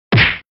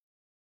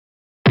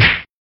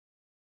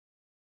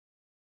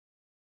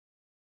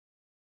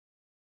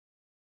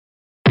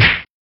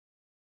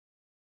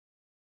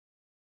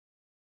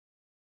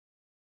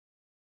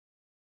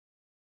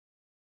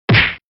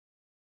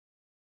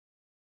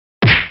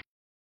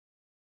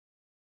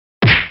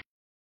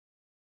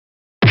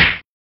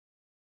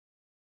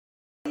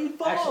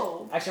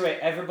Actually, wait.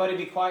 Everybody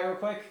be quiet real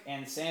quick,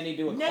 and Sandy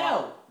do a clap.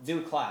 No. Do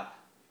a clap.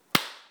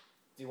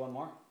 Do one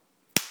more.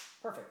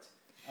 Perfect.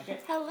 Okay.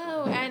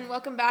 Hello, and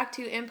welcome back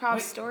to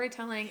Improv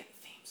Storytelling.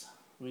 Theme song.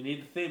 We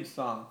need the theme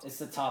song. It's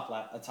the top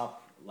left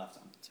one.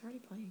 It's already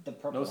playing. The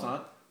purple. No, it's one.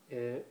 not.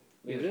 Is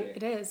Weird. it?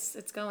 It is.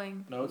 It's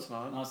going. No, it's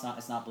not. No, it's not.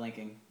 It's not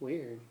blinking.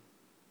 Weird.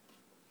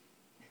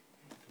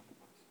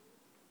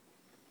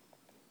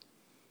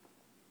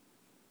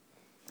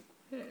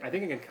 I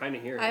think I can kind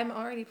of hear it. I'm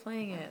already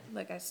playing it.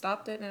 Like I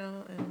stopped it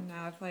now, and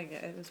now I'm playing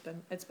it.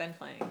 It's been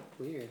playing.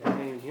 Weird. I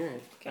can't even hear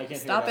it. I Okay,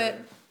 can't stop hear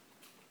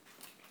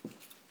it.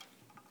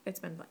 It's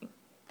been playing.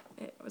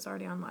 It was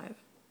already on live.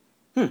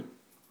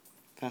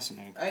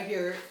 Fascinating. I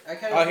hear it. I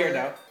kind I'll of hear it.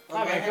 now. On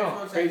my Okay, cool.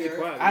 headphones, I Crazy hear it.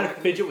 quiet. I had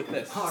to fidget with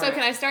this. All So right.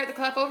 can I start the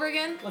clap over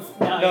again?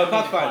 No,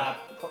 that's fine.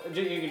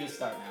 You can just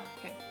start now.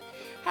 Okay.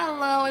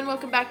 Hello, and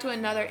welcome back to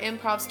another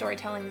Improv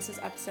Storytelling. This is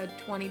episode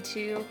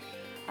 22.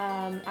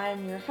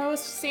 I'm your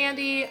host,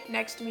 Sandy.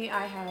 Next to me,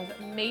 I have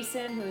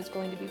Mason, who is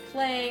going to be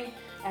playing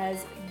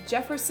as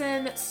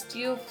Jefferson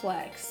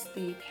Steelflex,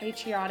 the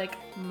patriotic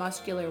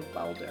muscular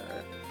welder.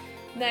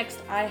 Next,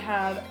 I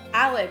have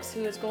Alex,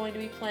 who is going to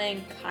be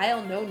playing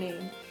Kyle No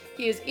Name.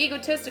 He is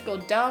egotistical,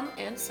 dumb,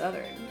 and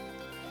southern.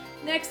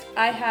 Next,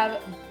 I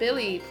have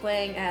Billy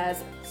playing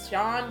as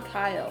Sean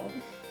Kyle.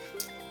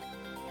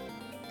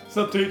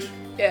 Sup, teach?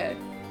 Yeah.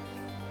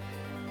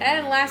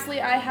 And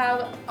lastly, I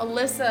have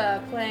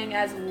Alyssa playing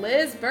as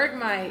Liz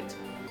Bergmite,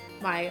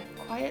 my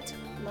quiet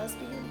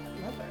lesbian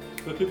lover.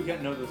 But people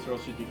can't know this, or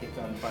else you'd be kicked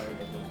out and fired of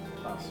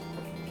the class.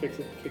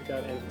 Kicked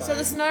out and fired. So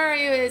the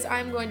scenario is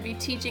I'm going to be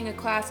teaching a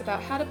class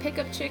about how to pick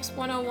up chicks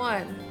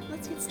 101.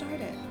 Let's get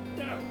started.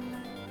 Yeah.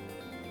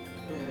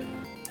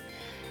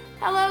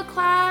 Hello,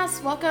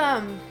 class.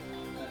 Welcome.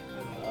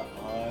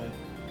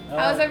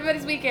 How was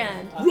everybody's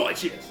weekend?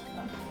 Righteous.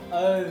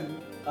 I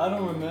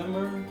don't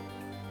remember.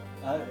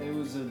 It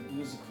was a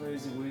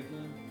crazy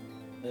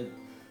weekend.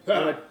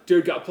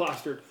 Dude got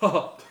plastered.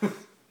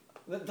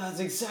 That's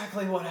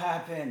exactly what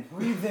happened.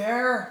 Were you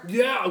there?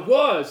 Yeah, I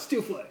was.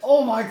 Steelflex.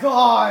 Oh my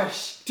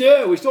gosh!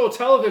 Dude, we stole a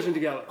television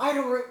together. I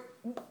don't.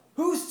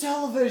 Whose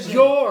television?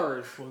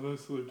 Yours.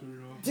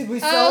 Did we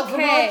sell it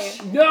Okay.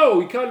 for much?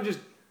 No, I kind of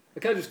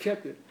just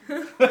kept it.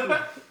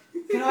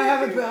 Can I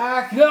have it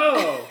back?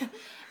 No.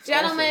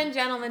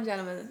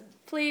 Gentlemen.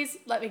 Please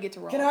let me get to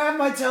roll. Can I have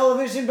my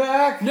television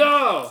back?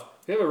 No.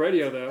 We have a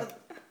radio though.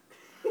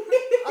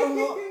 I don't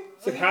know.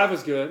 It's like half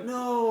as good.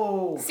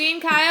 No.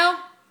 Seen Kyle?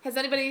 Has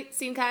anybody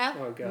seen Kyle?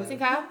 Oh god. Seen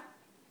Kyle?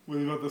 What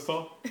about this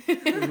all?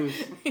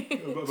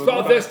 It's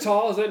about this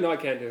tall, is it? No, I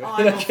can't do it.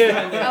 I'm I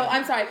can't. Oh,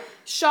 I'm sorry.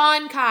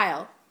 Sean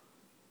Kyle.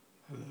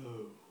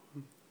 Hello.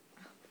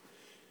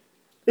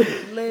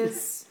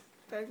 Liz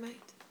Bergmite.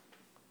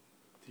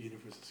 The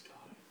universe is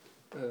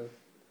God.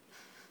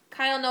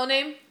 Kyle No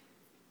Name.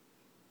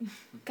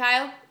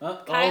 Kyle?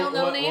 Kyle,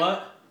 no name?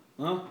 What?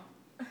 Huh?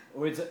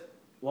 Wait,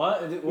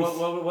 what?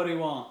 What do you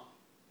want?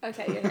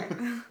 Okay, you're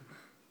here.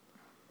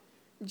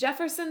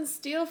 Jefferson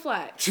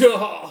Steelflex.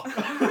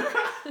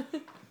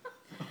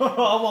 I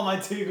want my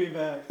TV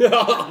back.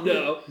 Oh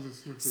no.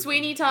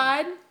 Sweeney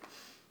Todd.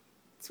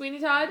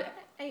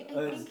 I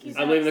think he's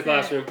I'm leaving the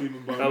upset.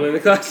 classroom. I'm leaving the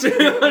classroom.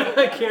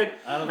 I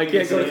can't think go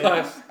to so.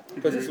 class.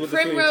 Because it's with the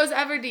Swedes. Primrose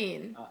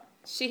Everdeen.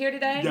 She here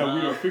today? Yeah,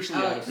 we are officially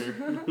out Alex, of here.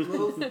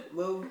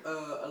 move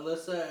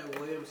Alyssa and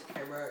William's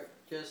camera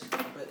just a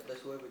bit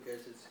this way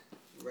because it's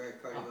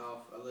cutting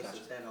off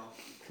Alyssa's head off.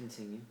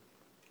 Continue.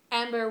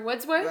 Amber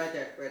Woodsworth. Right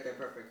there,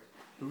 perfect.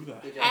 Who the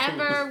Good job.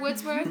 Amber Who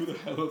Woodsworth. the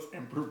hell is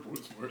Emperor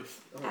Woodsworth?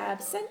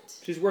 Absent.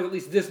 She's worth at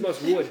least this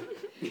much wood.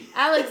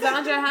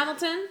 Alexandra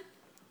Hamilton.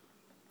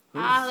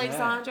 Who's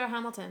Alexandra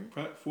Hamilton.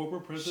 Former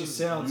president She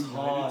sounds of the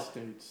United hot.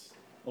 States.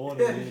 I want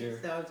to meet her.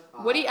 Sounds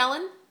hot. Woody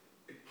Ellen.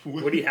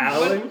 Woody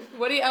Allen?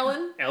 Woody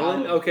Ellen.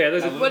 Ellen? Okay,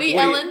 there's a Woody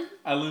Ellen.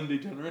 Ellen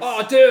DeGeneres.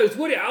 Oh, dude, is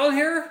Woody Allen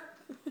here?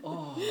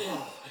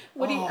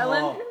 Woody Oh.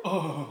 Ellen.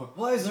 Oh.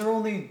 Why is there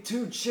only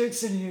 2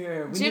 chicks in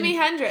here? Jimi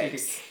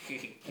Hendrix.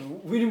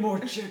 We need more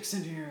chicks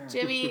in here.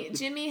 Jimi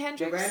The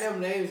Hendrix. random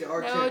names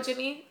are No, chicks.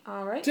 Jimmy.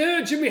 All right.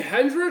 Dude, Jimi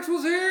Hendrix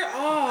was here?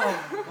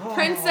 Oh, Oh.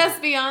 Princess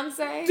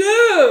Beyonce.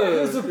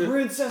 There's dude! a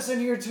princess in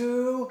here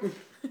too.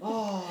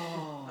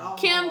 Oh. Oh.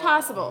 Kim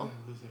Possible.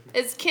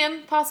 Is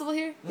Kim Possible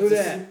here? Who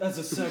That's that? That's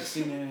a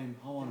sexy name.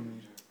 I want to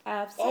meet her.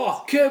 Absent.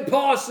 Oh, Kim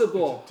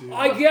Possible!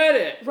 I get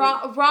it!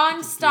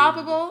 Ron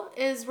Stoppable.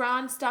 Is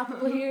Ron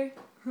Stoppable here?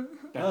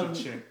 That's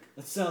a chick.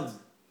 That sounds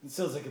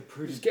like a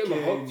pretty Just give him a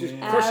gay hook, just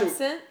name.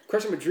 Absent.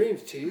 Crushing my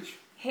dreams, Teach.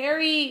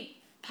 Harry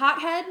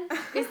Pothead.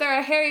 Is there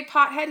a Harry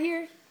Pothead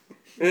here?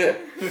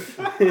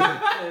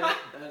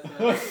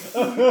 That's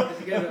a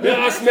good one.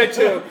 Yeah, I smit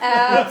too.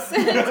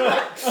 Absent.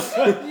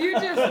 You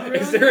just ruined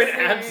Is there an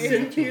the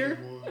absinthe here?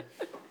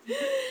 Did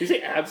you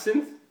say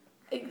absinthe?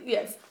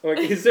 Yes. I'm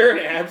like, is there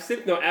an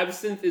absinthe? No,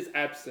 absinthe is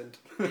absent.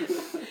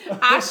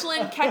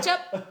 Ashlyn Ketchup.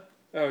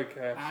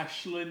 Okay.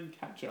 Ashlyn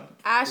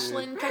Ketchup.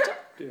 Ashlyn Ketchup.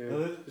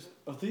 Dude.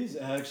 Are these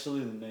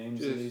actually the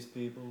names of Just- these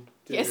people?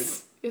 Dude.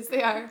 Yes. Yes,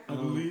 they are. I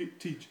believe.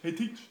 Teach. Hey,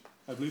 teach.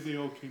 I believe they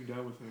all came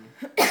down with her.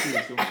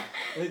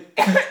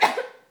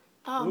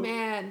 Oh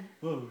man,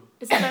 Oh,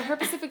 is it her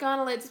Pacific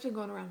Annelids? It's been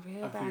going around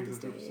real I bad think these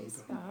it's episode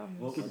days. done.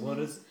 What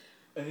is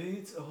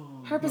AIDS?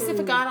 Oh. Her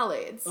Pacific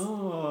Annelids.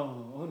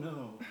 Oh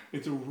no.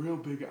 it's a real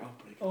big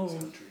outbreak in this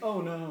country.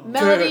 Oh no.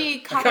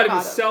 Melody I can't even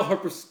Copperbottom. sell her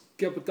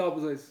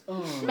Skippadopoulos.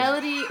 Oh.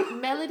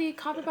 Melody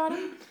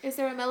Copperbottom? Is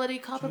there a Melody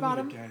Try that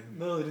Copperbottom? again.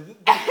 Melody.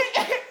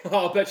 Oh,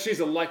 I'll bet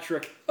she's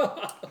electric.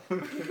 Copper.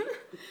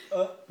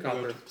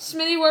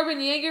 Schmitty Warben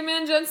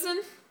Jaegerman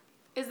Jensen?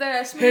 Is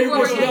there a Hey, Schmitty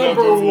what's Warben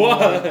number Jaegerman?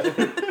 one?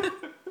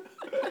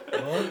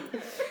 What?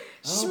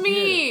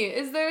 Shmee!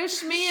 Is there a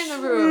Shmee in the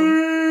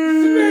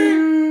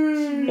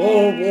room?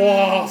 Oh,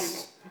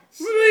 wasp.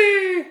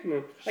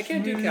 No, I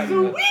can't do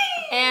Captain.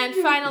 And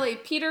finally,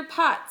 Peter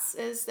Potts.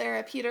 Is there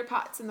a Peter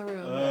Potts in the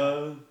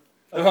room?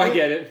 Oh, I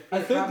get it.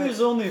 I think there's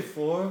only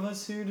 4 of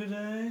us here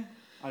today.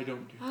 I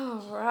don't do.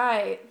 All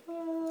right.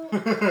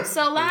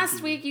 So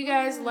last week you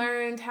guys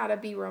learned how to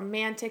be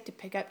romantic to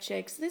pick up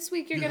chicks. This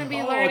week you're going to be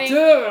Oh, learning.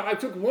 dude, I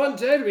took one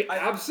day to be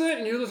absent,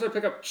 and you listen to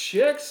pick up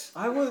chicks.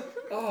 I would.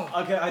 Oh,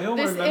 Okay, I don't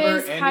This remember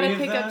is any how to of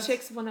pick that. up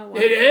chicks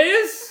 101. it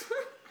is,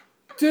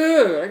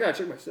 dude. I gotta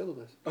check my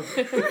syllabus.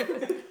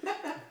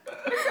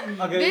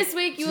 Okay, This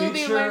week you will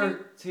be learning.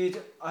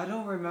 Teacher, I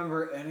don't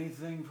remember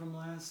anything from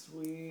last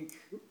week.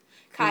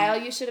 Kyle,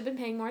 you should have been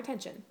paying more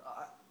attention.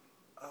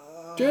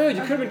 Dude,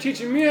 you could have been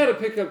teaching me how to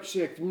pick up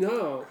chicks.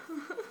 No.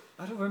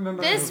 I don't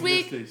remember. This Oh,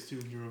 week- These days,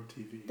 doing your own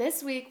TV.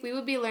 This week we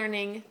will be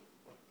learning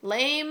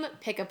lame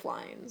pickup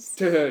lines.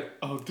 Dude,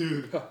 Oh,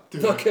 dude.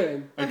 look at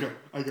him. I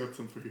got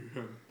some for you.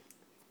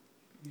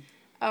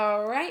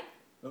 All right,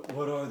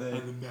 What are they?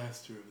 I'm the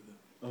master of them.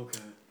 Okay.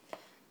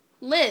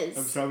 I'm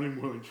Liz. sounding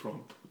more like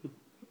Trump.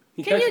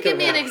 Can you give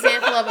me an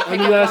example of a I'm the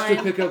pickup master of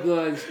line? pickup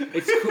lines.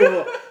 It's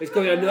cool. It's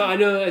cool. I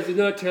know. It's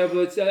not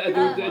terrible. It's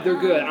they're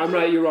good. I'm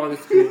right. You're wrong.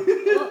 It's cool.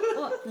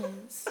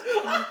 Liz,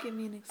 can you give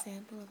me an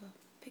example of a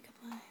pickup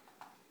line?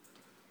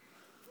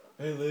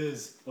 Hey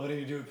Liz, why don't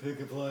you do a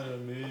pickup line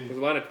on There's me? a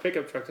lot of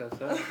pickup trucks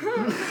outside.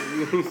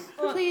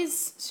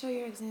 Please show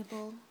your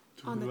example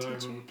on the Rely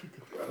teacher. a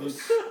pickup.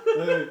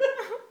 Hey,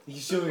 you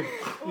show me.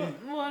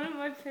 One of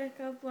my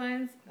pickup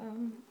lines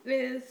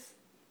is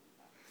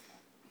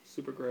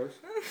Super gross.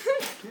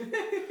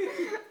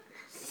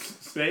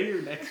 Say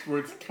your next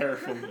words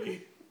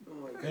carefully.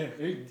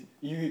 Hey,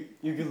 you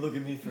can look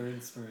at me for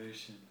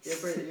inspiration.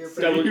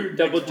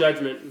 Double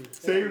judgment.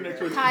 Say your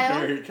next words Kyle?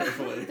 very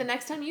carefully. The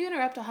next time you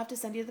interrupt, I'll have to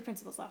send you to the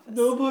principal's office.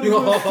 Nobody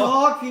was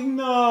talking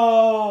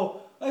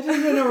though. I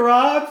didn't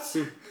interrupt.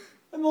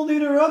 I'm only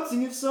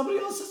interrupting if somebody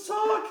else is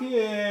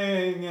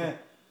talking.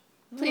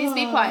 Please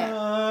be quiet.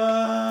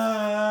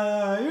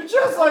 You're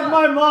just like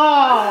my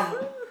mom.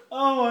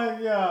 Oh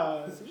my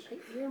god. I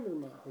am your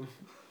mom.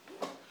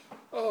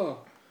 Oh.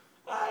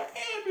 I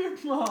am your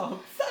mom.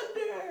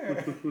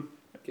 Thunder.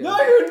 Okay. No,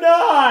 you're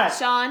not.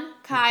 Sean,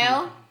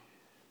 Kyle,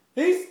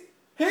 He's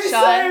Sean,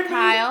 saying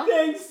Kyle.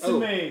 mean things to Oh.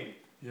 me.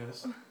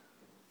 Yes.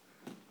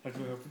 How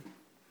can I help you?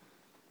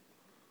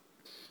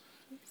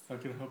 How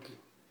can I help you?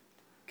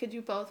 could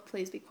you both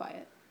please be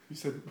quiet? You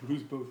said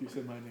who's both? You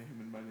said my name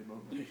and my name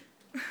only.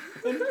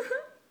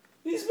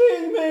 He's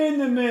being mean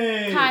to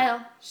me.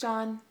 Kyle,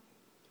 Sean,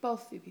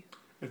 both of you.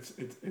 It's.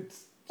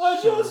 I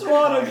just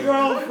want a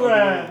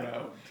girlfriend.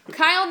 Around.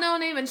 Kyle No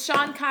Name and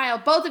Sean Kyle,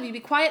 both of you be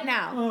quiet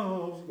now.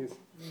 Oh.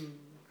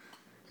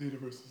 The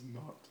universe is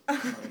not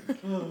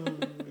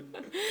kind.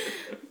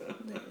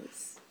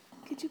 Liz,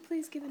 could you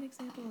please give an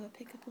example of a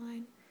pickup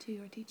line to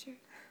your teacher?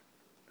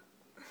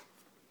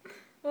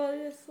 well,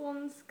 this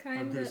one's I'm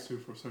kind going of to sue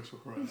for sexual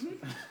harassment.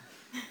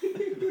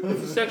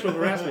 It's sexual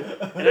harassment,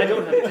 and I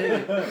don't have to take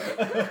it.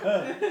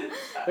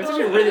 That's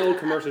actually a really old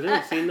commercial.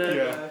 Have you seen that?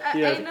 Yeah.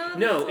 Yeah. I know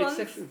No, this it's one's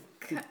sexual.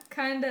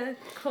 kind of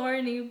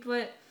corny,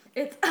 but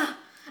it's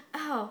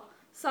ow.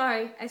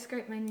 Sorry, I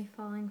scraped my knee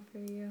falling for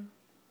you.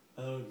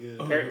 Oh, good.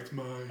 Oh, Par- that's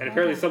mine. And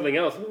apparently something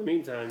else in the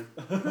meantime.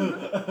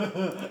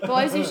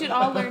 Boys, you should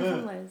all learn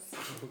from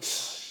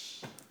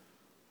Liz.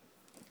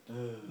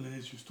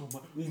 Liz, you stole my.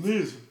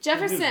 Liz!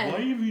 Jefferson. Liz, why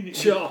are you reading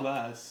Sure.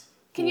 class?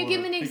 Can you for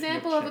give me an picking up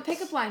example of a chicks?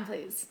 pickup line,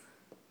 please?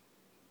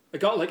 I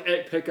got like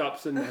 8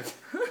 pickups in that.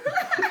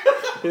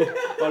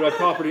 On my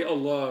property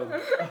alone.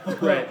 It's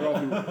great. We're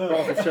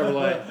off in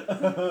Chevrolet.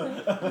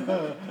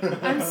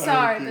 I'm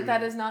sorry, but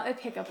that is not a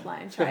pickup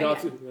line. Try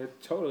Not again. to-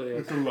 it totally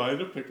is. It's a line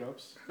of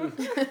pickups.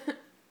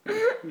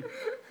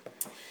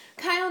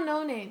 Kyle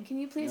No Name, can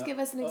you please Yeah. give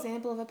us an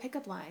example of a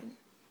pickup line?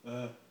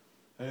 Hey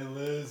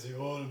Liz, you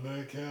want to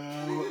make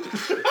out?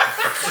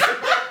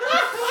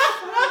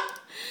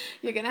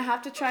 You're gonna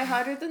have to try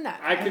harder than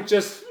that. I could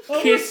just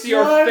I kiss was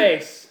your trying.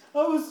 face.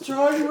 I was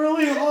trying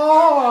really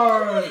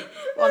hard.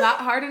 Well,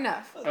 not hard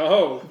enough.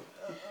 Oh.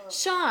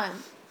 Sean,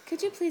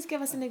 could you please give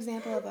us an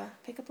example of a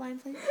pickup line,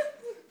 please?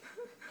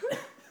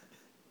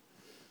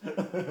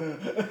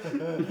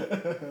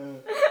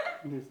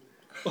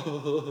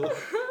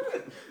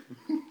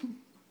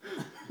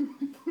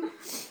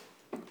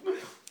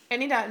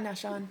 Any doubt now,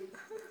 Sean?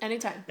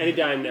 Anytime. Any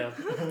dime now.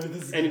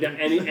 This is Any gonna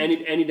dime.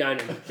 Any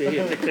dining.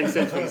 Yeah, take 10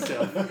 cents for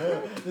yourself.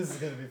 This is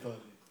gonna be funny.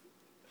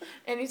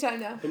 Anytime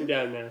now. Any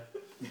dime now.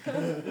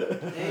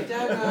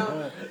 Anytime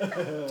now.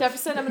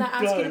 Jefferson, I'm going to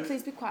ask you to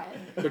please be quiet.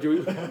 But do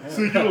we?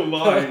 So you get a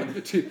line.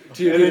 do you And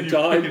need then a you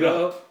dime pick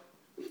it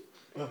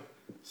now?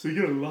 So you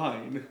get a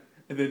line,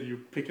 and then you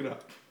pick it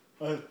up.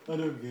 I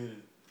don't get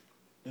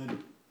it.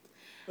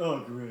 Oh,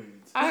 great.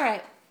 All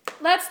right.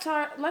 Let's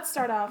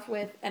start off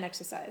with an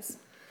exercise.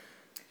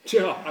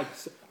 Yeah, I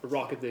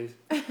rocket these.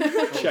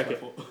 Check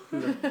it.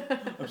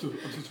 I'm so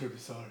terribly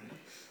sorry.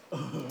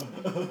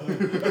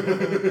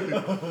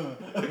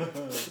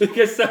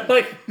 Because I'm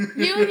like,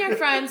 You and your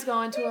friends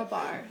go into a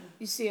bar.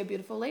 You see a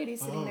beautiful lady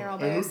sitting there all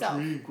by herself.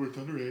 drink. We're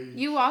underage.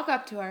 You walk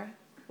up to her.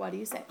 What do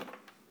you say?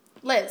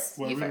 Liz,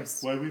 you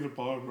first. Why are we in a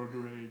bar? We're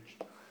underage.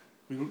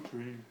 We don't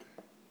drink.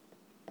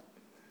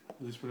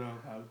 At least we're not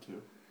allowed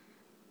to.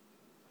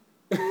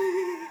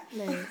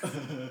 Liz. That's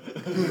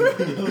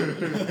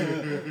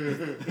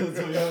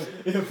what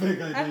you think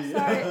I I'm need.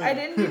 sorry. I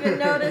didn't even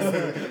notice.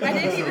 I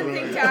didn't even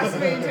think to ask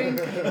for your drink.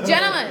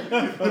 Gentlemen,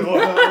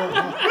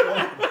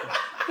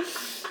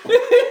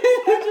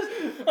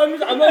 I'm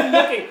not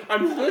looking.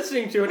 I'm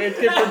listening to it. It's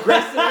getting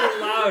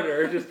progressively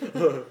louder. Just.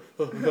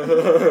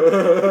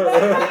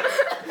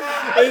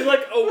 It's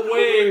like a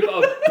wave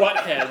of butt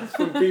heads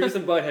from Beavis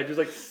and Butthead. Just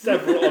like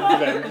several of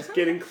them, just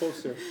getting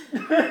closer.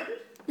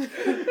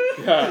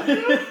 God.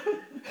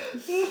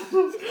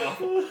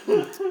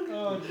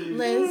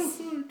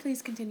 Liz,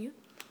 please continue.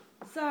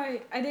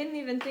 Sorry, I didn't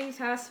even think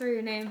to ask for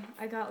your name.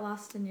 I got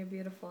lost in your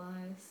beautiful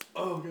eyes.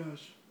 Oh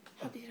gosh.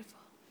 How beautiful.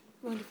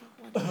 Wonderful.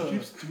 Wonderful.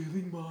 Keep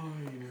stealing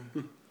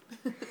mine.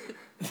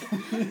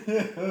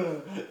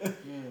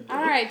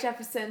 All right,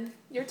 Jefferson,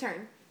 your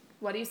turn.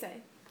 What do you say?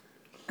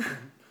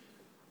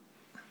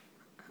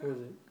 What was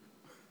it?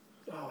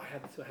 Oh, I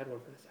had one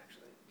for this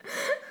actually.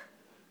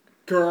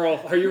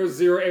 Girl, are you a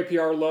 0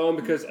 APR loan?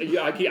 Because I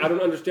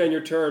don't understand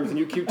your terms, and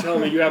you keep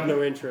telling me you have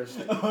no interest.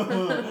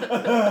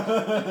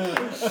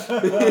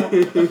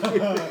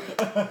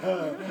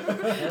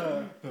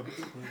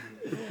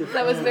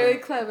 That was very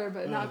clever,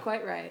 but not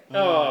quite right.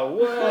 Oh,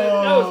 what?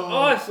 That was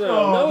awesome.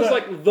 That was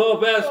like the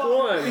best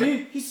one.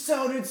 He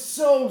sounded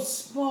so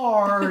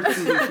smart.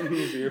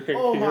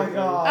 Oh my All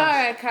god.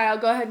 right, Kyle,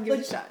 go ahead and give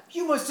it a shot.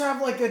 You must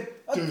have like a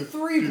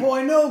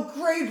 3.0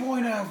 grade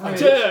point average.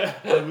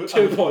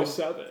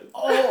 2.7.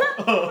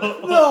 Oh,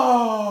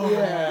 no.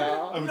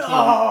 Yeah. I would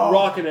No.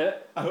 Rocking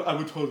it. I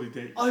would totally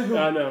date. I would,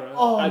 No.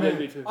 oh, I man. didn't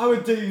mean to. I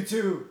would date you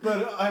too,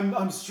 but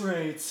I'm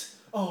straight.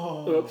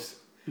 Oh. Oops.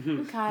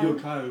 Kyle. Yo,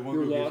 Kyle, you want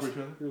You're to go lost. for each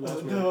other? You're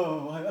lost, man.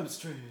 No, I'm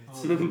straight.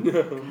 No.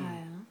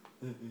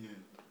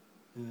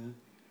 Yeah.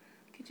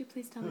 Could you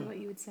please tell me what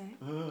you would say?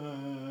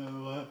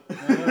 What?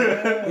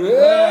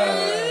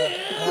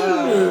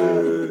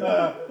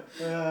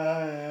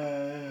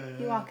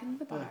 You walk into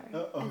the bar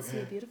and see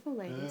a okay. beautiful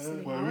lady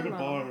sitting Why all are we in a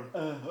alone.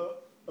 bar?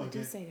 What do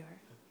you Okay. say to her?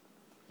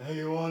 Hey,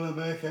 you wanna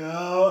make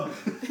out?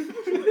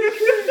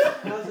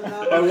 Close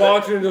enough. I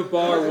walked into the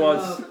bar Close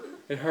once. enough.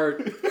 It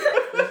hurt.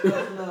 That's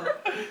close enough.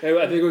 Hey,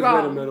 I think it was right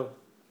in the Wrong. middle.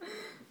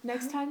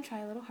 Next time, try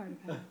a little harder,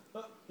 Kyle.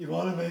 You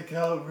wanna make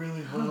out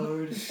really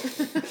hard?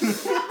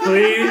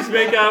 Please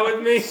make out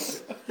with me.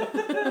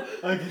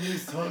 I can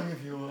use tongue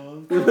if you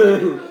want.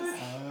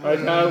 I'd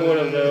have one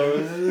of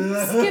those.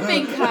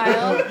 Skipping,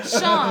 Kyle.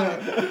 Sean.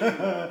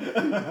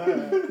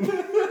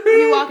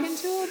 You walk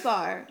into a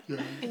bar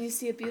and you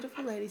see a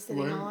beautiful lady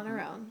sitting all on her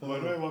own. Why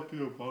do I walk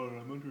into a bar?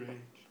 I'm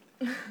underage.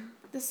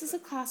 This is a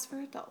class for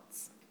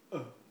adults.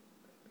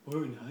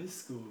 We're in high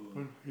school.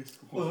 We're in high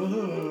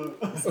school.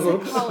 This is a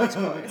college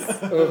course.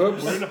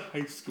 We're in a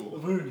high school.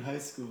 We're in high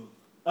school.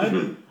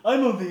 I'm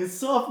only a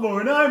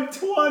sophomore and I'm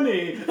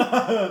 20. Oh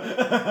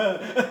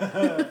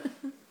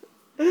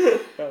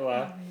That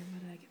laugh. man,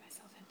 what did I get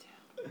myself into?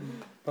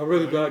 A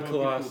really Why do I bad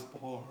walk class. into a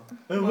bar?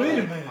 Wait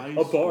a minute. High A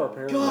bar, school.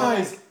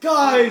 apparently.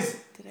 Guys,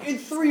 Did I in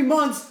 3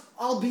 months,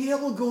 I'll be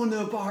able to go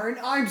into a bar and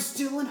I'm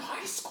still in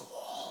high school.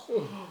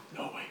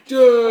 No way.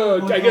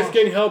 Dude, my I guess gosh.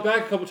 getting held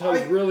back a couple times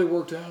I- really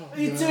worked out.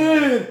 It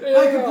did.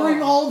 I could Yeah.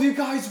 bring all of you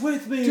guys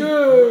with me.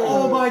 Dude.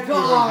 Oh my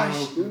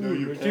gosh. No,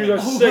 you Dude, can't.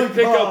 those Oh sick my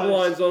pickup gosh.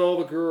 lines on all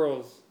the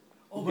girls.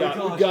 Oh We my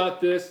got, we gosh.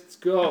 got this. Let's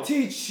go.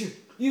 Teach,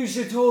 you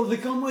should totally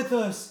come with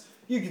us.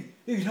 You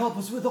could help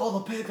us with all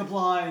the pickup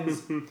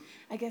lines.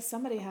 I guess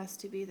somebody has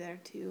to be there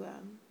to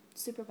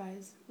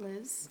supervise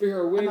Liz Be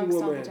our wing amongst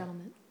all the woman.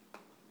 gentlemen.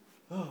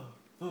 Oh,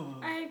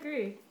 I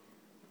agree.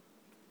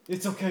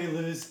 it's okay,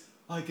 Liz.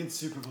 I can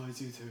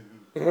supervise you too.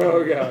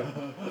 Oh god.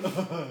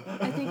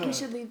 I think you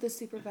should leave the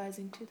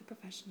supervising to the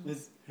professionals.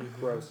 It's,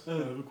 Gross. I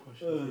have a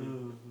question for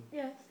you.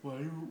 Yes. Why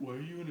are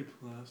you in a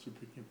class for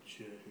picking up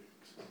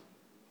chicks?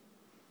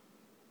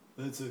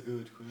 that's a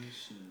good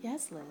question.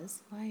 Yes,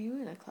 Liz. Why are you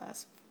in a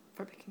class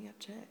for picking up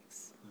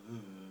chicks?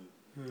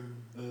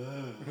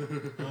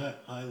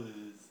 Hi,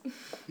 Liz.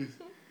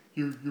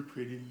 You're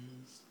pretty,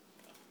 Liz.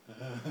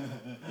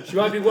 She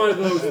might be one of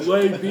those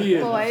lay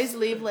beings. Boys,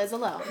 leave Liz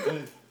alone.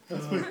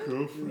 That's my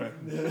girlfriend.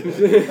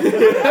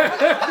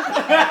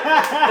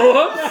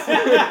 Whoops.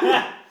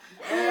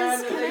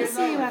 Liz, can I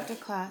see you after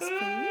class, please?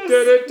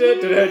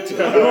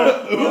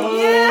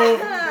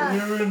 Yeah.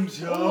 You're in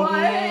trouble.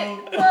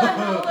 What the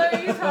hell are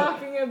you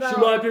talking about?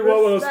 She might be one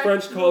of those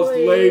French calls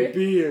Respectfully.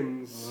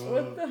 lesbians.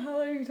 What the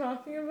hell are you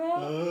talking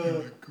about? You're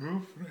my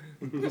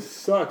girlfriend. This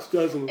sucks,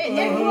 doesn't it?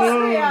 In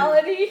what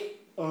reality?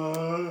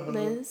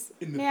 Liz,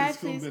 In the may I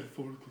physical, please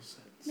metaphorical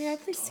sense. may I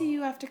please see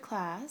you after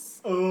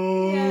class? God,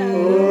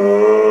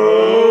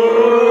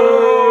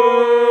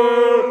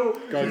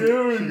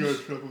 You're She in, got in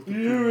trouble with the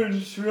you're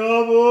police. in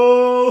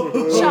trouble.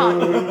 Sean.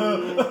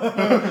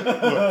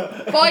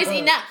 Boys,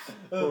 enough.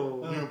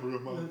 You have a real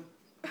mom.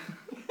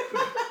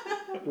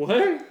 what?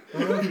 You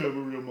have a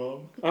real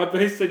mom. I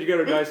thought he said you got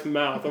a nice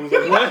mouth. I was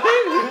like, what?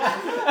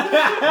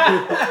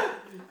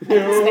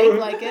 Snake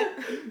like it.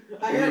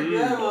 I heard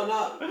grandma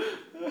not.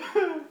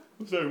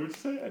 I'm sorry, what'd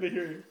you say? I didn't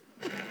hear you.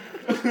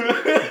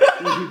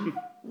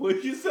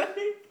 What'd you say?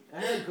 I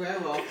heard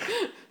grandma.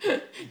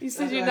 You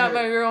said you're not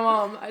my real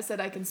mom. I said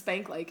I can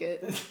spank like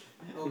it.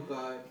 Oh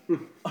God.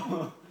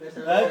 That's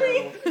not That-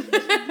 grandma.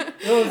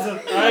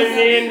 I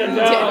mean the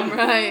Damn dog.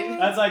 right.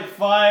 That's like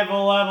 5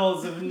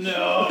 levels of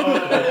no.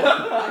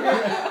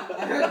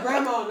 I heard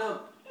grandma no.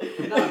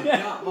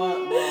 Not my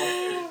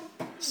mom.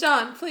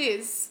 Sean,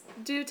 please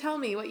do tell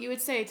me what you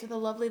would say to the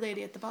lovely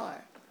lady at the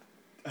bar.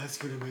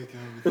 Ask her to make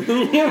out with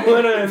you.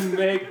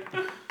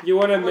 you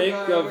wanna Oh, make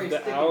God, of we're the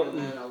sticking out. to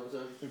that all of a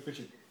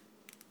sudden.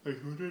 Like,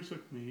 who drinks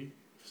like me?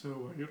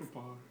 So I go to a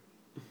bar.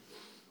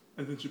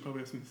 And then she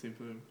probably asked me the same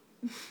thing.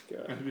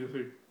 And I'd be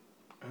like,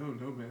 I don't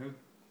know, man.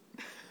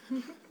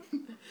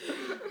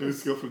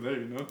 Let's go from there,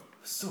 you know?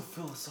 So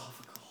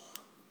philosophical.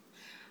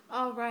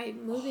 All right,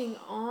 moving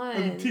I on.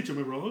 mean, teach, am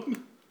I wrong?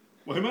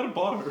 Why am I at a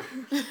bar?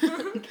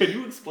 Can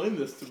you explain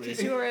this to me?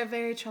 Because you are a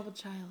very troubled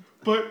child.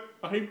 But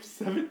I'm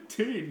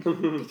 17.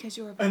 Because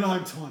you are. And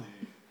I'm 20.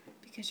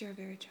 Because you're a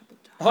very troubled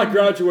child. I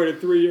graduated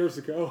 3 years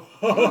ago.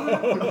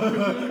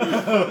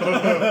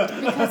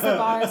 Because the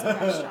bar is a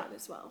restaurant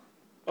as well.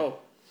 Oh.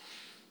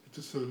 It's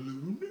a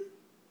saloon?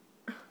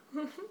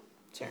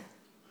 Sure.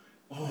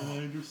 I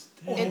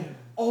understand.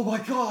 Oh my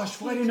gosh,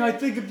 why didn't I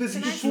think of this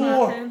Can I slap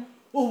before? him?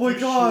 Oh my You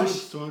should've gosh.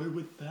 started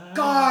with that.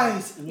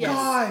 Guys! Yes.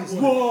 Guys!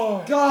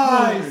 Whoa.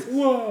 Guys!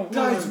 Whoa.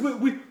 Guys,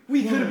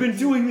 we could have been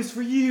doing this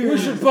for years. We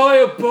should buy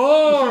a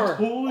bar.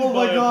 Totally Oh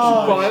my buy a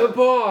God. Buy a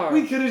bar.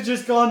 We could have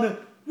just gone to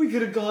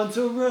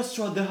a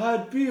restaurant that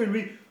had beer and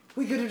we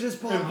could have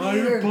just bought And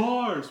beer. higher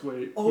bars,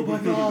 wait. Oh my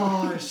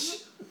gosh.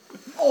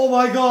 Oh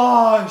my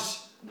gosh.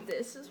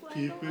 This is why I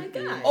Keep don't like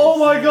it guys. Oh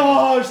my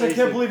gosh. I Easy.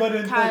 can't believe I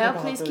didn't think Kyle,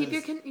 about please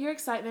this. keep your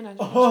excitement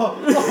under Oh.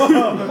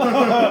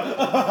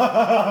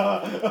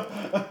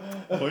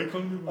 Why are you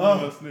calling me my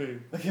last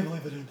name? I can't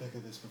believe I didn't think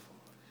of this before.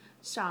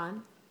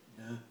 Sean,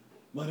 Yeah.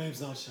 My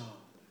name's not Sean.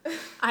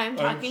 I am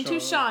talking to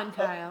Sean,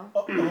 Kyle.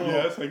 Oh,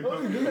 Yes, I know.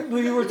 No,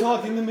 you were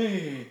talking to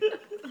me.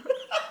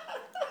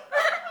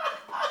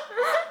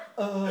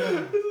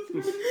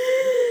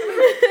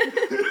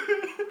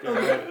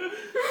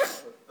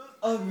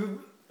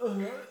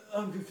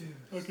 I'm confused.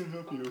 I can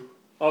help you.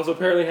 Also,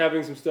 apparently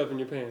having some stuff in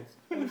your pants.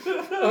 I'm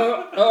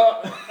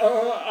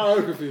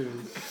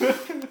confused.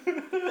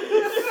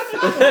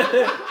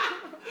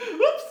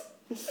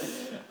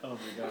 Oh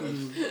my gosh.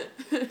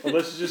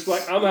 Unless it's just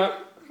like, I'm out.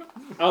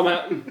 I'm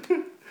out.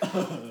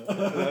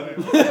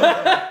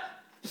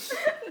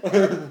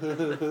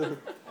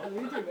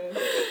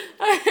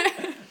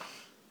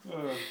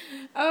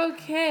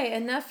 Okay,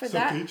 enough for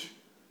that. Peach?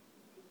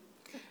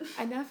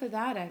 Enough of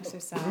that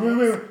exercise.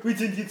 Wait, we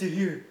didn't get to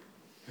hear.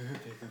 Pick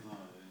a line.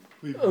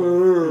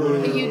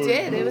 Wait, You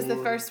did. It was the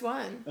first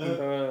one. Wait,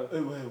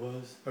 it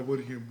was. I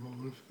want to hear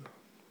more of them.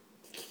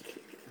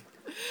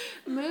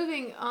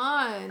 Moving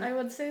on. I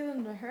would say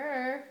them to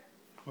her.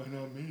 Why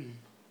not me?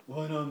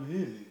 Why not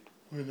me?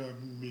 Why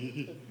not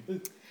me?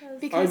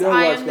 Because I know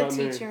I that's am the not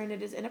me. teacher and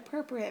it is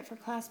inappropriate for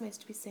classmates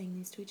to be saying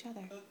these to each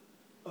other.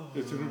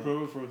 It's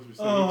inappropriate for us to be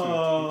saying to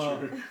a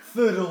teacher.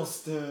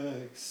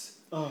 Fiddlesticks.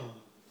 Oh.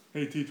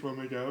 Hey, teach, want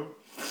to make out?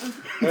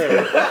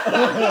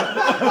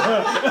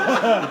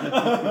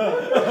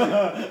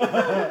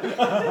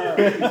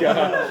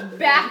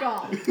 Back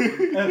off.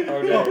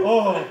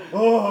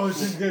 Oh,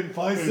 she's getting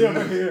feisty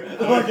over here.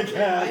 Like a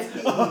cat.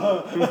 That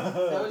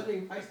was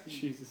being feisty.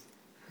 Jesus.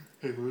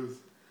 Hey, Liz.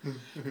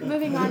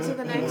 Moving on to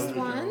the next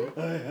one.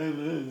 Hey,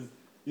 Liz.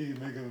 You can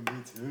make it with me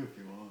too if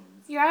you want.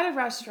 You're at a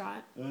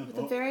restaurant with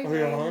a very,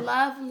 very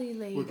lovely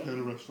lady. What kind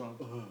of restaurant?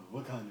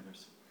 What kind of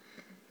restaurant?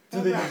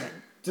 Old Robin.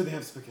 Do they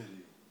have spaghetti?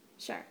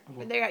 Sure.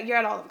 You're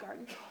at Olive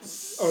Garden.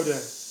 Oh, damn.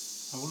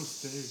 I want to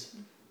stay.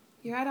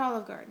 You're at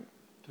Olive Garden.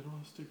 They don't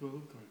want to stay to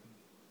Olive Garden.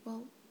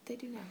 Well, they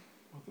do now.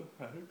 What the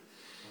heck?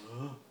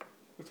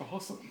 That's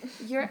awesome.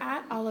 You're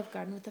at Olive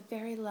Garden with a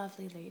very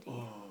lovely lady.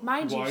 Oh.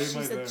 Mind you, Why am I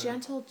she's a there?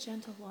 gentle,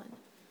 gentle one.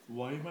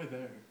 Why am I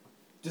there?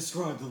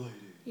 Describe the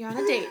lady. You're on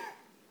a date.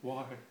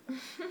 Why?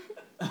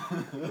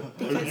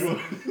 Because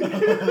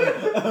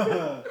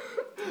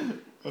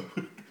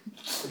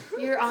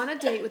you're on a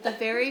date with a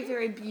very,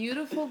 very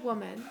beautiful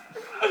woman.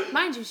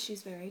 Mind you,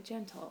 she's very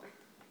gentle.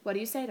 What do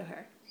you say to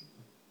her?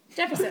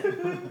 Jefferson.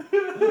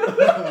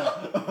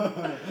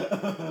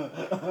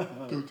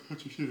 Don't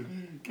touch your shit.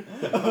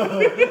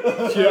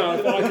 Yeah,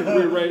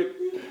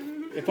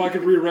 if I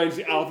could rearrange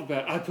the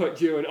alphabet, I'd put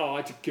you and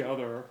I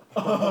together.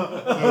 That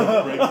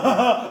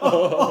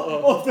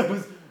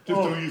was. Just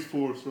don't use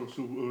force or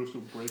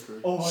breaker.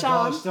 Oh my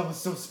Sean. gosh, that was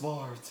so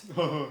smart. Yes.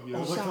 Oh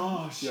my Sean.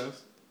 gosh.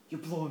 Yes. You're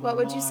blowing my What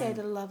mind. would you say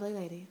to the lovely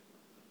lady?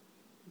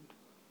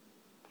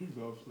 You're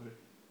lovely.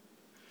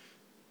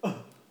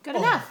 Good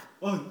enough.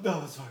 Oh,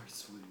 that was very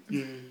sweet.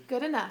 Yeah.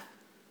 Good enough.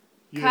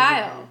 Yeah.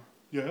 Kyle.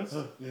 Yes.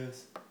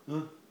 Yes.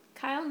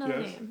 Kyle, no Yes.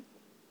 name.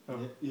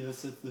 Oh.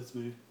 Yes, that's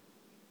me.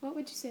 What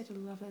would you say to the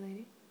lovely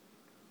lady?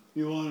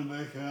 You want to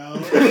make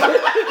out?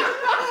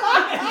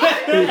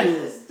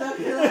 Stop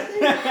it like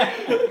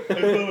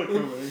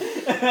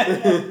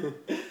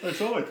I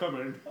saw it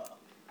coming.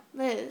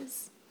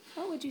 Liz,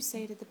 what would you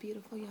say to the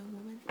beautiful young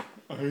woman?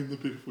 I'm the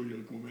beautiful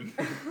young woman.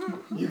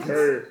 You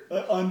can,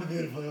 Hey, I'm the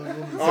beautiful young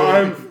woman.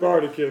 I'm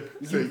Spartacus.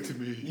 Say to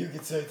me. You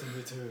can say to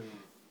me too.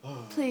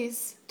 Oh.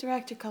 Please,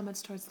 direct your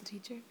comments towards the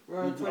teacher.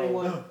 We're on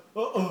 21. I'm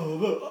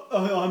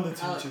the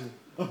teacher.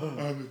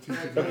 I'm the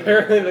teacher.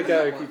 Apparently the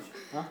guy keeps...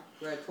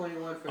 We're at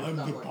 21 for I'm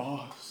the stop work.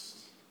 boss.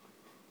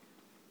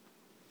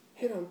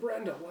 Hit on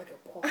Brenda like a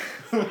boss.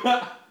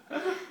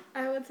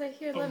 I would say,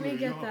 here, Oh let me my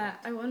get God. that.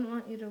 I wouldn't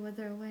want you to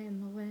wither away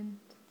in the wind.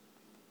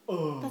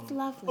 Oh. That's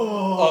lovely.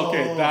 Oh.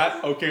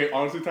 Okay,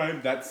 honestly, time,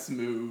 that's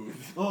smooth.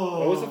 Oh.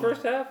 What was the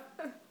first half?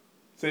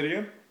 Say it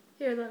again?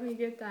 Here, let me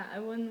get that. I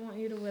wouldn't want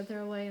you to wither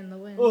away in the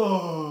wind.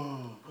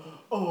 Oh.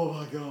 Oh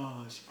my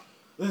gosh.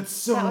 That's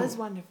so. That was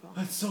wonderful.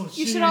 That's so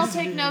cheesy. You should all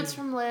take notes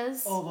from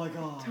Liz. Oh my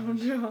gosh.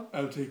 Don't know.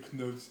 I'll take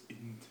notes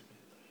intimately.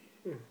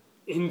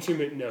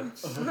 Intimate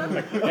notes.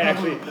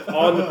 Actually,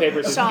 on the paper.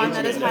 it says Sean,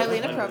 that intimate is highly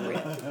notes.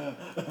 inappropriate.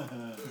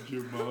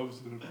 Your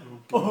mom's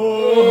inappropriate.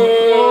 Oh.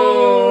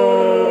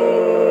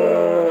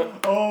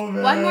 Oh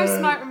man. One more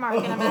smart remark,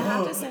 and I'm going to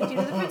have to send you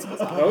to the principal's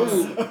That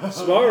office. was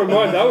smart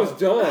remark. That was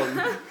dumb.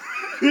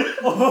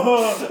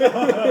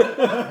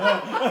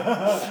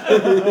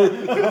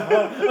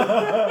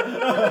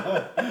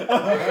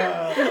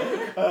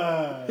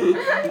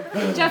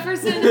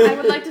 Jefferson, I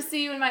would like to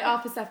see you in my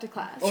office after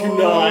class. Oh,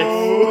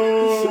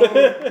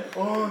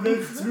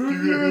 that's too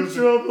much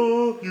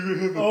trouble. You're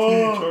gonna have a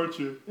Oh. teach, aren't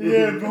you?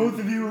 Yeah, both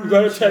of you are You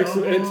better in take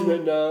some trouble.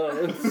 intimate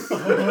notes.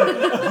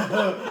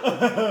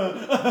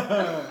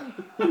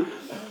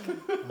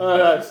 Oh,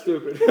 that's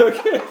stupid.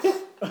 Okay.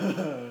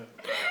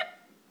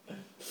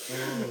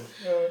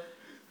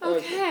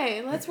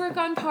 Okay, let's work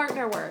on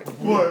partner work.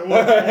 What?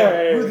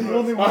 Hey, We're the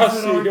only I'll ones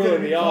see that you aren't in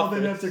getting the called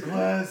in office. after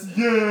class.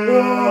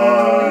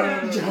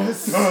 Yeah.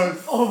 Yes.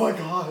 Oh my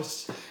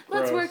gosh. Let's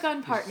Gross. work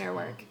on partner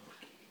work.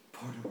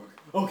 Partner work.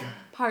 Okay.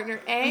 Partner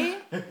A,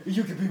 Hey,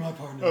 you can be my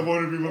partner. I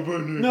want to be my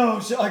partner.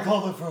 No, I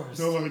called her first.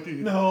 No, I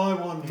did. No, I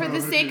want for her.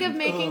 the sake of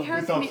making her,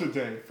 It's opposite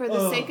day. for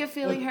the sake of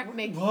feeling her,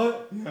 make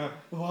What? Yeah.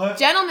 What?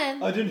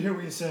 gentlemen, I didn't hear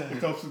what you said.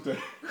 It's opposite day.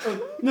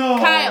 No.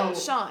 Kyle,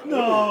 Sean,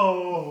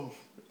 No.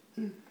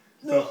 It's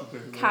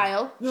opposite day.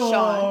 Kyle, No.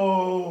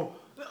 Sean.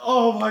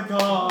 Oh my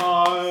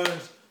gosh.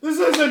 This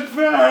isn't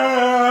fair.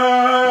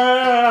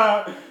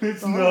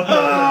 It's not.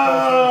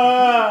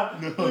 Ah!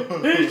 No.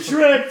 He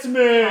tricked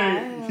me.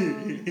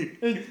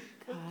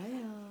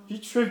 Kyle, He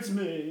tricked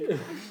me.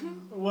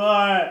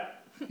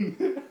 What? for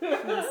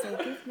the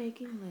sake of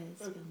making Liz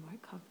feel more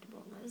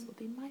comfortable, Liz will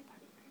be my partner.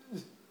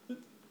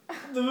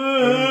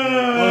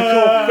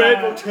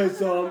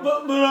 Favoritism.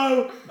 But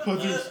But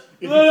there's.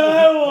 if I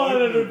it's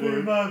wanted to partner be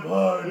work, my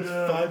There's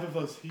partner. 5 of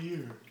us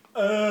here.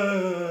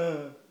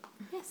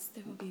 Yes,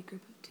 there will be a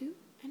group of 2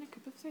 and a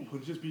group of 3.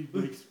 Would it just be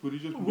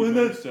When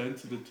make that-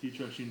 sense if the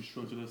teacher actually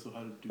instructed us on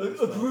how to do A this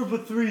stuff? group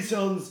of 3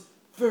 sounds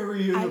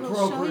very I will show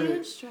you inappropriate.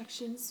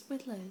 instructions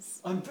with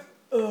Liz.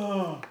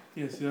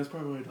 Yeah, see, that's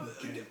probably why I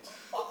don't get it.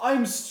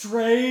 I'm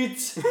straight.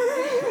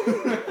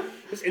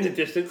 Just in the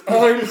distance.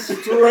 I'm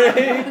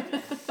straight.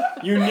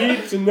 You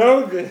need to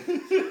know this.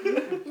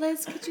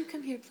 Liz, could you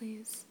come here,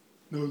 please?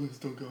 No, Liz,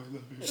 don't go. I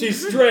love you.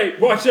 She's straight.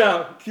 Watch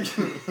out.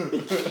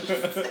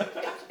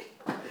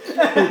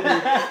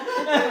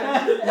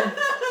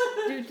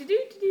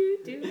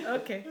 Do.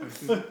 Okay.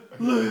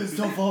 Liz,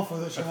 don't fall for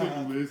the I trap.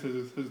 think Liz has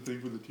a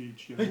thing for the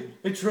teach. You know?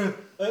 Hey, Trip.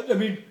 I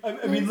mean,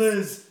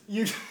 Liz.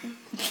 You.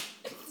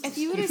 If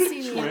you would have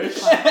seen me at the Trish?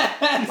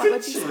 club, what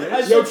would you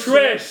say? Yo,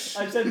 Trish.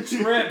 I said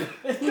Trip.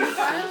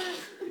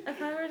 If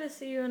I were to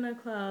see you in a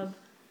club,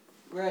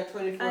 We're at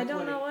 24. I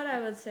don't know what I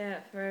would say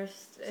at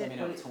first. So, I mean,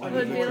 It, 20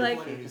 would be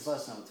like- It's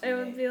less than 28. it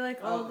would be like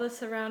all Oh. the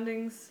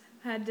surroundings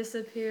had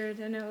disappeared,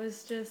 and it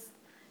was just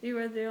you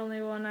were the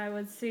only one I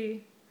would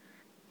see.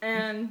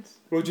 And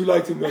Would you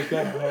like to make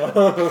that?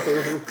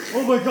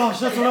 Oh my gosh,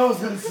 that's what I was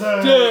gonna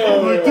say. Dude.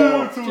 Oh my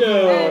god.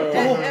 and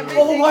Oh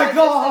everything my had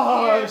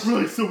gosh. disappeared.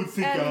 Really, so would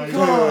think, And-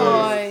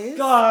 guys. Boys.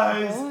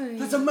 Guys, Boys.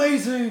 that's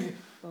amazing.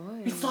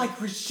 Boy. It's like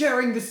we're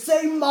sharing the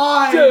same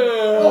mind. Dude.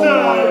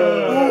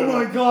 Oh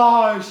my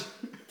gosh.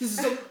 This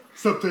is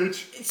Sup,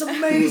 Paige? It's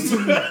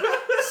amazing.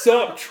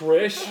 Sup,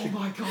 Trish? Oh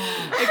my god.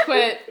 I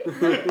quit.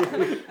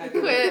 I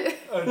quit.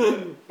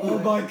 Oh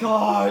my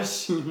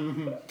gosh.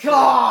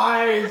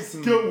 Guys.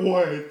 Get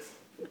what?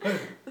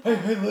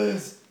 Hey,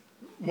 Liz.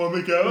 Wanna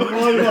make out?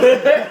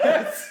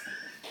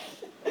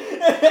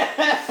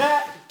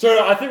 Turn,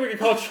 I think we can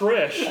call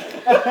Trish.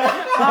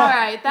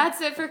 Alright,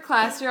 that's it for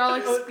class. You're all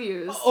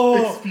excused.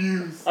 Oh.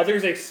 Excuse. I think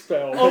it's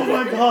expelled. Oh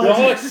my You're all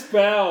god.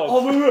 expelled.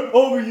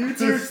 Oh, you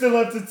two still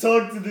have to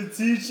talk to the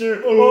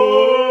teacher.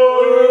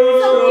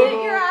 So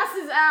get your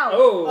asses out.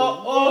 Oh.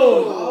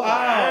 Oh.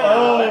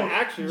 That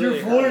actually Your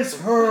really voice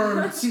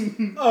hurts.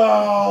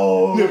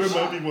 Oh. Never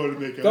mind, you want to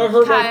make That out.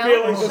 hurt my Kyle,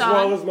 feelings as Sean,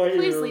 well as my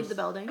please ears. leave the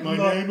building. My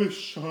name is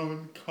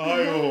Sean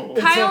Kyle.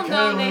 It's Kyle okay,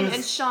 No Name Liz.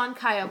 and Sean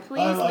Kyle, I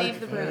please like leave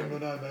the pain room.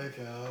 when I make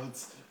out.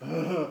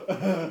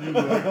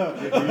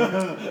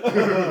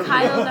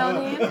 Kyle No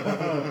Name,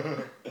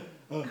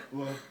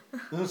 What?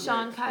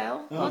 Sean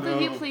Kyle, both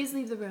of you please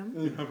leave the room.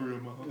 You have a real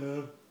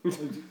mom.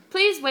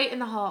 Please wait in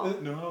the hall.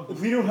 No.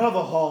 We don't have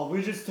a hall.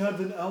 We just have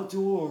an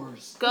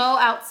outdoors. Go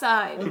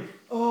outside.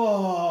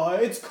 Oh,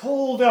 it's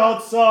cold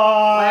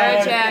outside.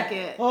 Wear a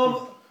jacket.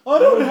 I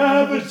don't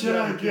have a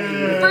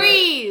jacket.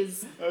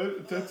 Freeze!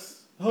 That's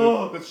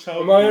Oh. that's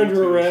child Am I under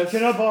cruelty. arrest?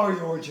 Can I borrow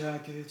your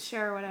jacket?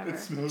 Sure, whatever. It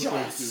smells Yes.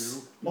 like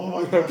you. Oh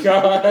my Oh,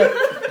 god.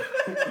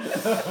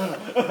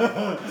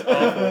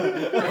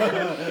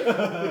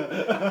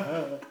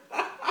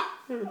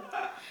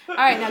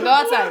 Alright, now go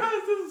outside.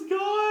 This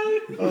guy.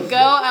 Go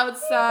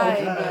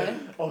outside.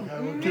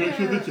 Okay. Can I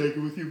share the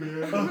jacket with you,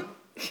 man?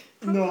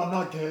 No, I'm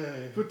not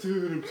gay. But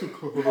dude, I'm so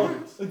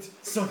cold.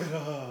 Suck it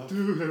up.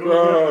 Dude, I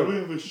Bro.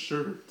 don't have a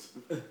shirt.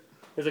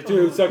 He's like,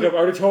 dude, suck up. I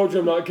already told you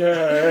I'm not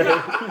gay.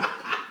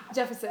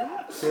 Jefferson,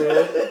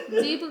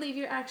 do you believe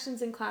your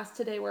actions in class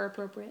today were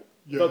appropriate?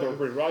 Yeah. Thought they were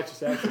pretty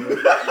righteous, actually.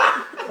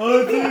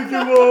 I think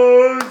it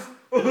was.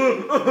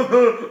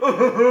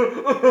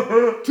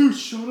 Dude,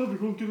 shut up. You're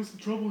going to get us in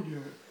trouble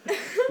again.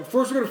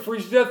 First we're gonna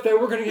freeze to death, then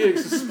we're gonna get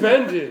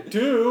suspended.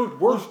 Dude,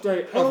 worst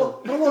day ever. I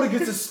don't want to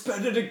get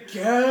suspended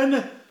again.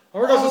 I got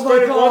Oh my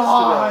suspended once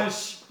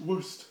gosh.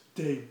 Worst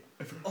day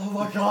ever. Oh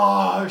my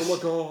gosh. today. Oh my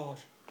gosh.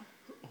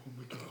 Oh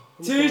my god.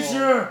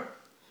 Teacher,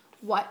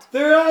 What?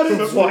 they're out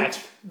of What?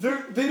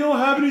 They don't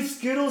have any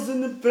Skittles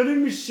in the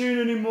vending machine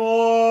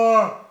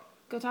anymore.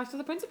 Go talk to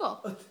the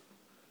principal.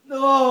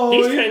 No.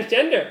 He's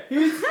transgender. He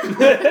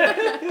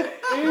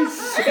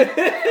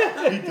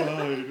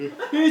died.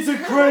 He's a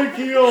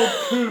cranky old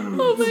coon.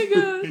 Oh my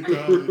god. He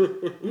died.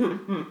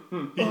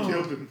 He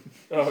killed him.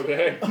 Oh,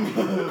 dang.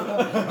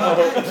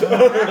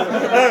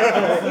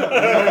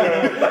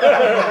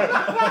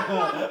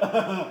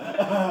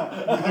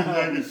 With his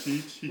bag of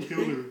cheeks, he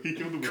killed her. He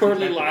killed him. with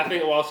Currently his bag.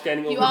 laughing while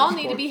standing over You all the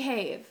need to board.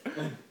 behave.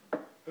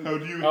 How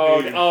do you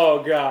Oh, hate?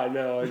 oh god,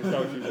 no. I just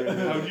thought she was doing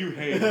How that. do you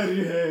hate? How do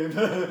you behave?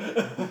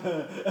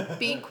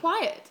 Be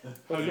quiet.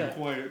 How do you Yeah.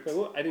 quiet? Wait,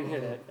 what? I didn't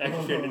hear that.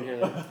 Actually, I didn't hear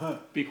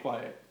that. Be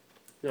quiet.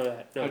 No,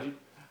 that. How No. do you,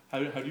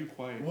 how do you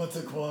quiet? What's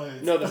a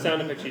quiet? No, the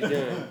sound effect she's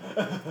doing. I can't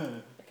I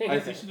hear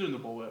think that. she's doing the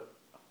bullwhip.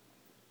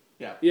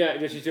 Yeah,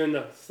 no, she's doing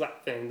the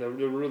slap thing, the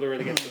ruler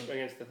against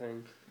the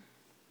thing.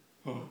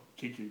 Oh,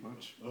 kinky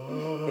much.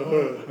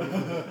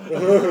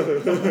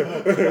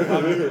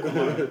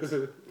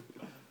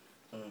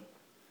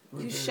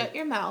 You shut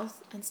your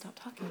mouth and stop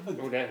talking. Oh,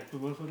 dang. But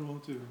what if I don't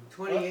want to?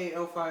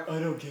 2805, I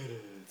don't get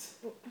it.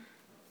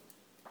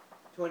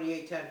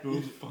 2810. No,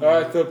 it's fine.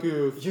 Alright, so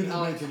cute. You don't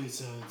Alex. make any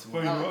sense.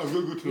 Fine, I'm gonna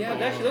go to the Yeah, bar.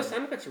 but actually, those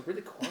sound effects are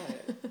really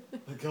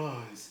quiet.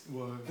 Guys.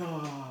 What? Guys.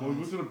 Well,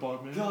 we go to the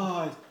bar, man.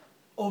 Guys.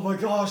 Oh my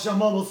gosh,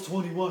 I'm almost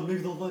 21.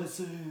 Maybe they'll let us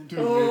in. Dude,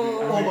 Oh.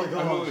 maybe. Oh my I'm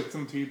gosh. only like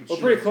 17, but We're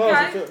shit. pretty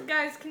close.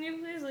 Guys, can you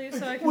please leave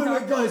so I can Wait, talk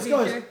wait, to guys, the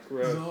guys. teacher?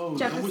 Gross. No,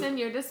 Jefferson,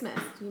 you're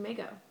dismissed. You may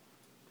go.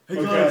 Hey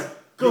Okay. guys.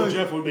 Yo, Guys.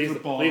 Jeff, we'll go to Leaves, the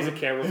bar. leaves a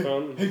camera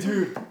phone. Hey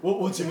dude.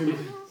 What's your name?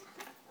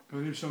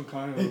 My name's Sean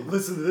Kyle. Hey,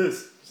 listen to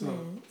this. So,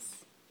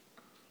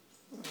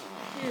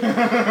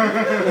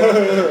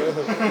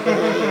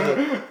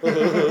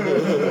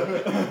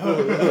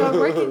 Your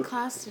work in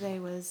class today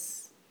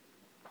was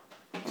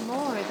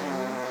more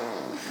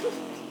than.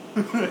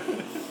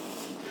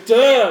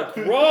 Duh,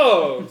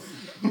 gross.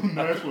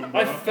 nice one, bro.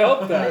 I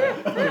felt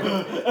that.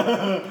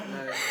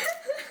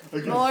 I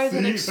can More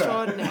than see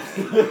extraordinary.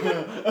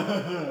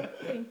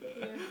 Thank you.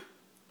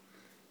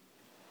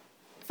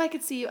 If I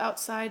could see you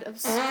outside of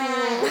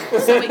school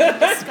so we can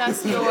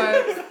discuss your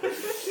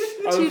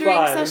I'm tutoring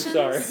fine, I'm sessions.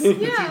 sorry. It's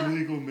Yeah.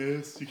 illegal,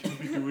 miss. You can't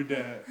be doing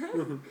that.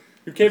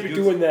 You can't be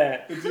doing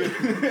that. It's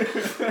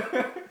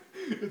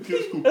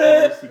good school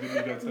policy to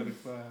meet outside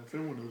of class.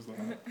 Everyone knows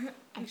that.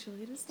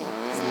 Actually, it is.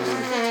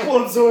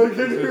 Oh, I'm sorry, I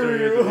can't hear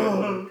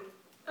you.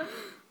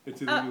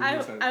 It's illegal to meet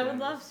outside of I would class.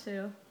 love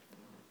to.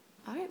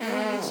 All right,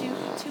 we'll meet you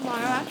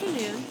tomorrow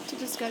afternoon to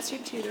discuss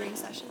your tutoring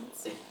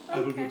sessions. I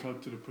will go talk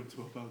to the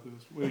principal about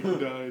this. Wait, he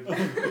died.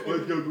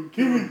 Let's go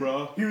kill him,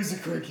 bro. He was a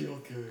cranky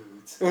old coot.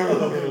 I would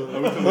tell the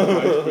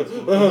vice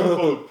principal. I'm gonna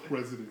call the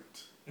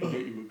president and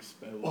get you a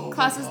expelled. Oh.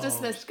 Class is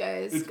dismissed,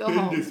 guys. It's Go been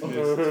home. dismissed.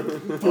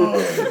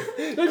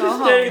 They're Go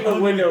just standing in the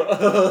window.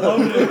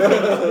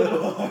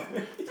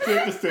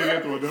 Just standing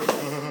at the window.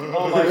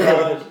 Oh my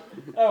gosh.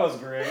 That was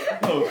great.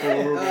 That was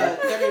horrible.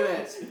 30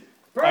 minutes.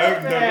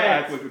 I've never Perfect.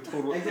 acted like a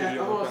total Exactly.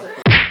 idiot. I'm like almost that.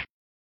 there.